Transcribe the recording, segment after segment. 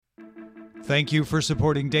Thank you for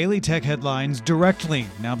supporting Daily Tech Headlines directly.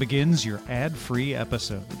 Now begins your ad-free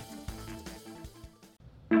episode.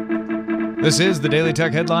 This is the Daily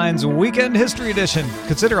Tech Headlines Weekend History Edition.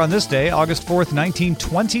 Consider on this day, August 4th,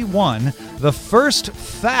 1921, the first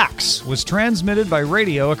fax was transmitted by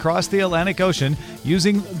radio across the Atlantic Ocean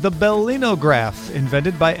using the Bellinograph,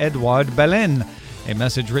 invented by Edouard Belin. A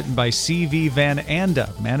message written by C.V. Van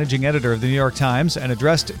Anda, managing editor of the New York Times, and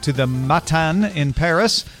addressed to the Matin in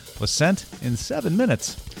Paris, was sent in 7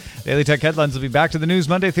 minutes. Daily Tech Headlines will be back to the news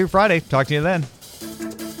Monday through Friday. Talk to you then.